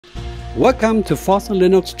Welcome to FOSS on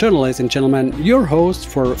Linux channel, ladies and gentlemen, your host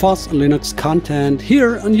for FOSS on Linux content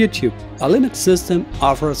here on YouTube. A Linux system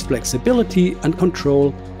offers flexibility and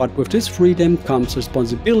control, but with this freedom comes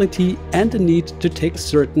responsibility and the need to take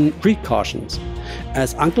certain precautions.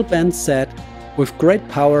 As Uncle Ben said, with great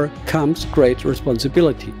power comes great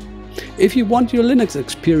responsibility. If you want your Linux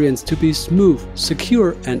experience to be smooth,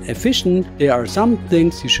 secure and efficient, there are some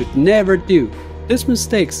things you should never do. These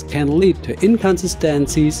mistakes can lead to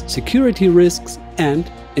inconsistencies, security risks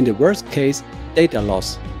and, in the worst case, data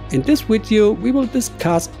loss. In this video, we will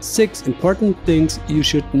discuss 6 important things you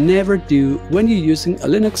should never do when you're using a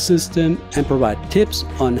Linux system and provide tips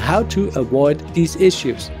on how to avoid these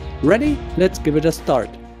issues. Ready? Let's give it a start.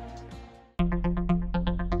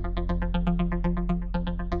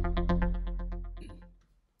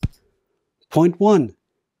 Point 1.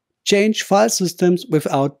 Change file systems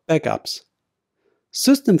without backups.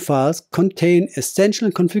 System files contain essential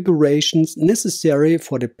configurations necessary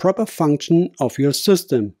for the proper function of your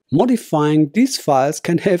system. Modifying these files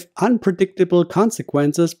can have unpredictable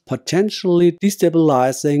consequences, potentially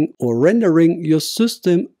destabilizing or rendering your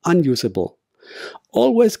system unusable.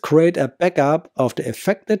 Always create a backup of the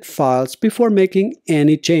affected files before making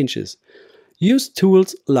any changes. Use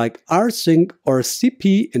tools like rsync or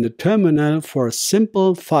cp in the terminal for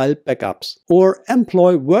simple file backups, or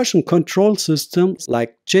employ version control systems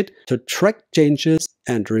like JIT to track changes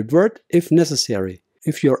and revert if necessary.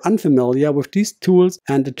 If you're unfamiliar with these tools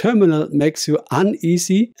and the terminal makes you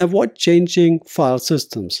uneasy, avoid changing file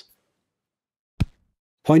systems.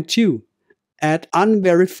 Point 2. Add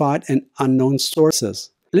unverified and unknown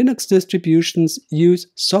sources. Linux distributions use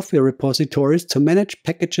software repositories to manage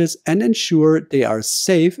packages and ensure they are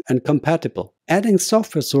safe and compatible. Adding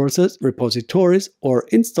software sources, repositories, or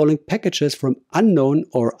installing packages from unknown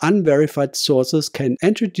or unverified sources can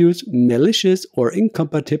introduce malicious or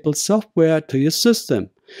incompatible software to your system.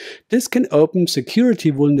 This can open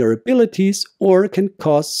security vulnerabilities or can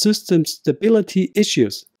cause system stability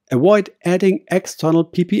issues. Avoid adding external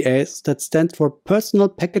PPAs, that stands for Personal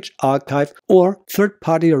Package Archive, or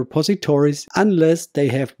third-party repositories unless they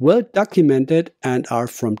have well documented and are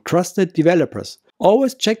from trusted developers.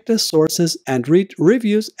 Always check the sources and read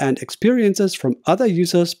reviews and experiences from other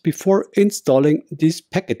users before installing these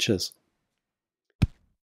packages.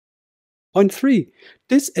 Point 3.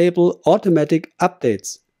 Disable automatic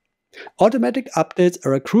updates. Automatic updates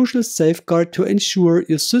are a crucial safeguard to ensure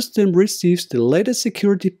your system receives the latest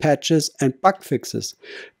security patches and bug fixes.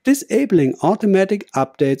 Disabling automatic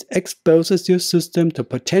updates exposes your system to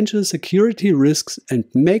potential security risks and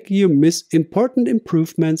make you miss important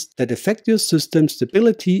improvements that affect your system's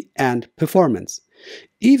stability and performance.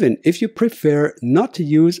 Even if you prefer not to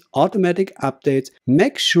use automatic updates,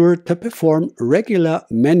 make sure to perform regular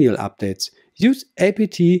manual updates. Use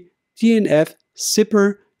apt, dnf,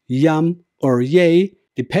 zipper, yum or yay,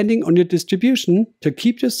 depending on your distribution, to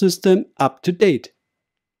keep your system up to date.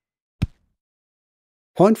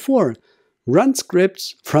 Point 4. Run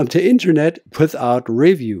scripts from the internet without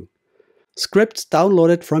review. Scripts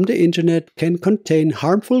downloaded from the internet can contain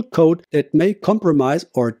harmful code that may compromise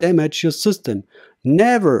or damage your system.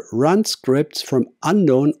 Never run scripts from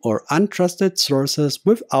unknown or untrusted sources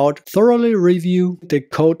without thoroughly review the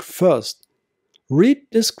code first. Read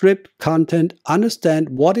the script content, understand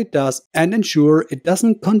what it does, and ensure it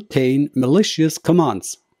doesn't contain malicious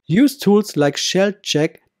commands. Use tools like shell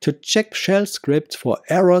check to check shell scripts for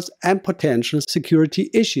errors and potential security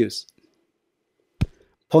issues.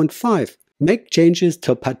 Point 5. Make changes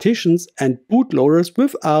to partitions and bootloaders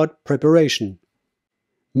without preparation.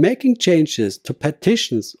 Making changes to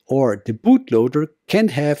partitions or the bootloader can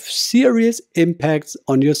have serious impacts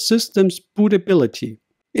on your system's bootability.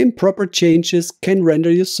 Improper changes can render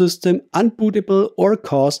your system unbootable or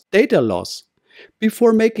cause data loss.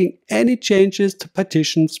 Before making any changes to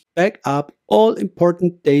partitions, back up all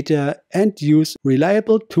important data and use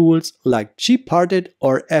reliable tools like gparted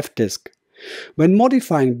or fdisk. When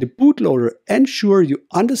modifying the bootloader, ensure you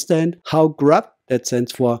understand how grub, that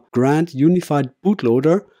stands for Grand Unified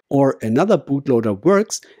Bootloader, or another bootloader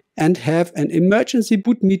works, and have an emergency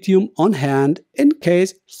boot medium on hand in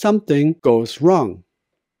case something goes wrong.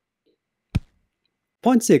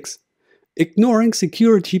 Point 6. Ignoring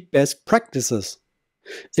security best practices.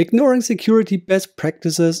 Ignoring security best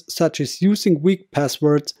practices such as using weak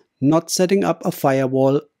passwords, not setting up a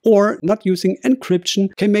firewall, or not using encryption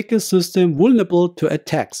can make your system vulnerable to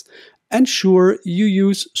attacks. Ensure you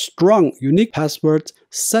use strong, unique passwords,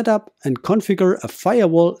 set up and configure a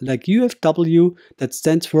firewall like UFW, that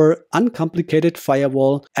stands for Uncomplicated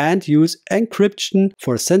Firewall, and use encryption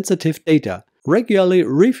for sensitive data. Regularly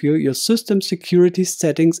review your system security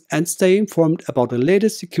settings and stay informed about the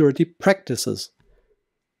latest security practices.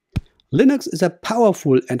 Linux is a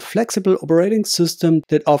powerful and flexible operating system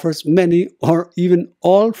that offers many or even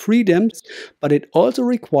all freedoms, but it also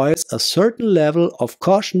requires a certain level of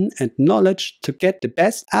caution and knowledge to get the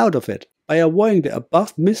best out of it. By avoiding the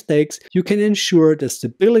above mistakes, you can ensure the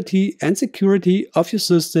stability and security of your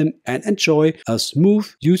system and enjoy a smooth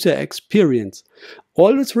user experience.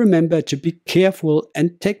 Always remember to be careful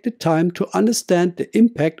and take the time to understand the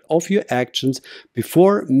impact of your actions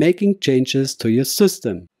before making changes to your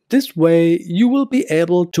system. This way, you will be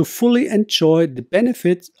able to fully enjoy the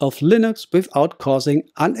benefits of Linux without causing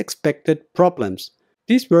unexpected problems.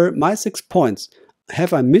 These were my 6 points.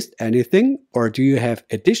 Have I missed anything, or do you have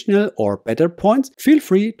additional or better points? Feel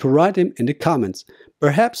free to write them in the comments.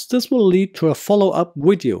 Perhaps this will lead to a follow-up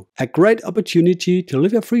video. A great opportunity to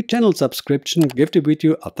leave a free channel subscription, give the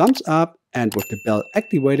video a thumbs up, and with the bell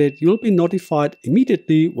activated, you'll be notified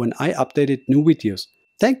immediately when I updated new videos.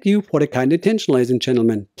 Thank you for the kind attention, ladies and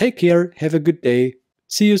gentlemen. Take care, have a good day.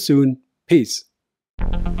 See you soon. Peace.